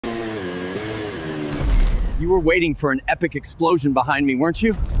You were waiting for an epic explosion behind me, weren't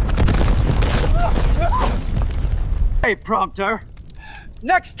you? Hey, prompter.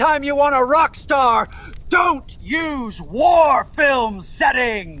 Next time you want a rock star, don't use war film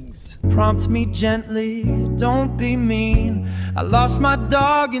settings! Prompt me gently, don't be mean. I lost my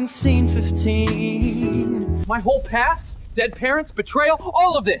dog in scene 15. My whole past? Dead parents? Betrayal?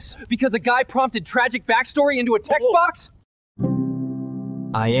 All of this! Because a guy prompted tragic backstory into a text box?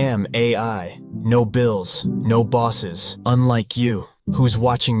 I am AI. No bills, no bosses. Unlike you, who's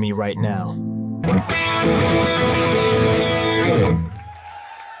watching me right now.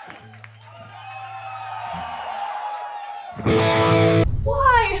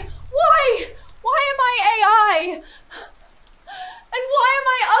 Why? Why am I AI? And why am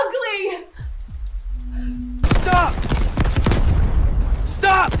I ugly? Stop!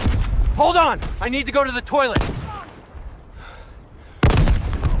 Stop! Hold on! I need to go to the toilet.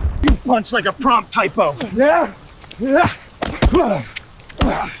 You punch like a prompt typo.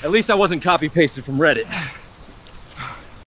 At least I wasn't copy-pasted from Reddit.